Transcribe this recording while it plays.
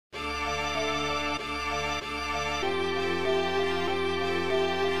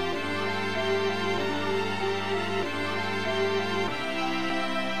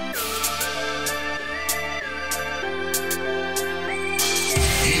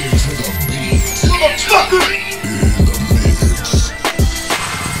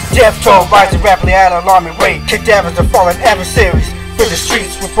Death toll rising rapidly at an alarming rate. Cadavers of fallen adversaries fill the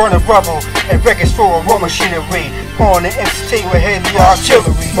streets with burning rubble and wreckage full of war machinery. On the MC with heavy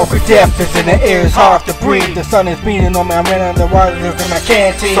artillery. Smoke of death is in the air, it's hard to breathe. The sun is beating on me, I'm running the water in my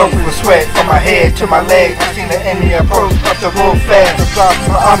canteen. Soaking with sweat from my head to my legs. I seen the enemy approach up the road fast. The block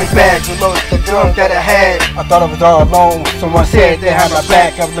my army badge, reloaded the gun that I had. I thought I was all alone, someone said they had my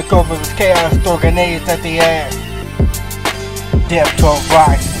back. I look over this chaos, throw grenades at the ass. Death toll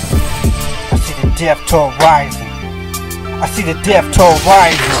rising. I see the death toll rising. I see the death toll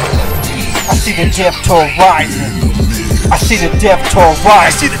rising. I see the death toll rising. I see the death toll rising. I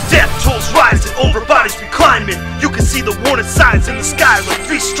see the death tolls rising over bodies reclining. You can see the warning signs in the sky like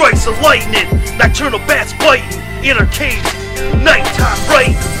 3 strikes of lightning. Nocturnal bats biting in our cage. Nighttime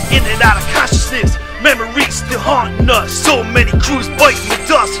right in and out of consciousness. Memories still haunting us. So many crews biting the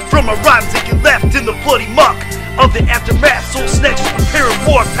dust from our rhymes that get left in the bloody muck of the aftermath. Soul snatchers preparing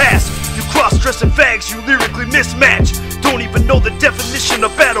warpaths. You cross-dressing fags, you lyrically mismatch. Don't even know the definition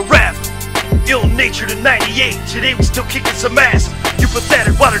of battle rap. Ill-natured in 98, today we still kicking some ass. You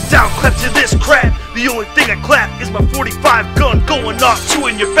pathetic, watered down, clap to this crap. The only thing I clap is my 45 gun going off 2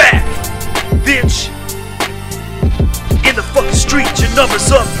 in your back. Bitch, in the fucking street, your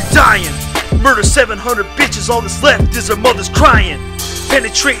number's up, you're dying. Murder 700 bitches, all that's left is their mothers crying.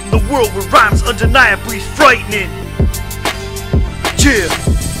 Penetrating the world with rhymes undeniably frightening. Yeah,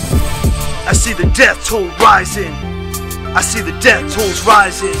 I see the death toll rising. I see the death tolls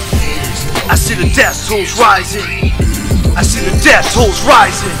rising. I see the death tolls rising. I see the death tolls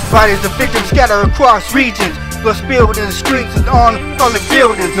rising. Bodies of victims scattered across regions. Blood spilled in the streets and on fallen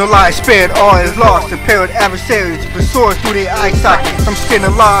buildings. No life spared, all is lost. Impaired adversaries with swords through their eye sockets. Some skin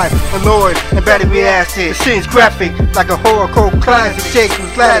alive, alloyed and battery acid. The scene's graphic, like a horror code classic.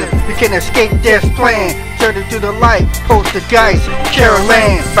 Jacob's ladder, you can escape death's plan. Journey through the light, poltergeist,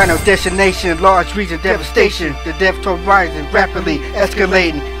 Caroline. Final destination, large region devastation. The death toll rising, rapidly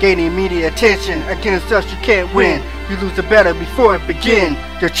escalating, gaining immediate attention. Against us you can't win. You lose the battle before it begins.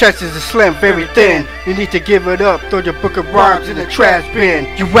 Your chest is slim, very thin. You need to give it up, throw your book of rhymes in the trash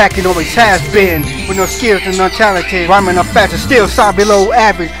bin. You whacking always has been, with no skills and untalented. Rhyming up fast and still sound below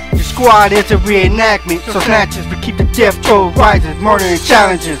average. Your squad is a reenactment, so snatchers we keep the death toll rising, murdering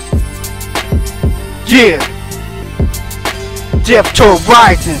challenges. Yeah, death toll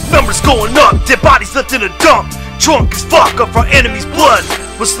rising. Numbers going up, dead bodies left in a dump. Drunk as fuck off our enemy's blood.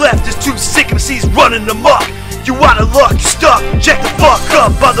 What's left is 2 sick MCs running amok. You out of luck, you stuck, jack the fuck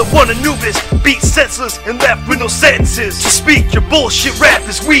up by the one Anubis. Beat senseless and left with no sentences to speak. Your bullshit rap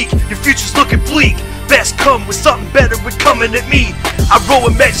is weak, your future's looking bleak. Best come with something better when coming at me. I roll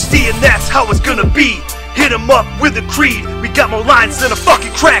with Majesty and that's how it's gonna be. Hit 'em up with a creed. We got more lines than a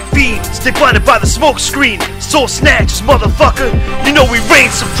fucking crack fiend. Stay blinded by the smoke screen. Soul snatchers, motherfucker. You know we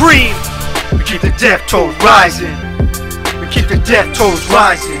reign supreme. We keep the death tolls rising. We keep the death tolls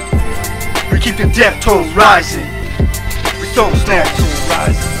rising. We keep the death tolls rising. We soul snatchers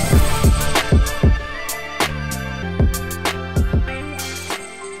rising.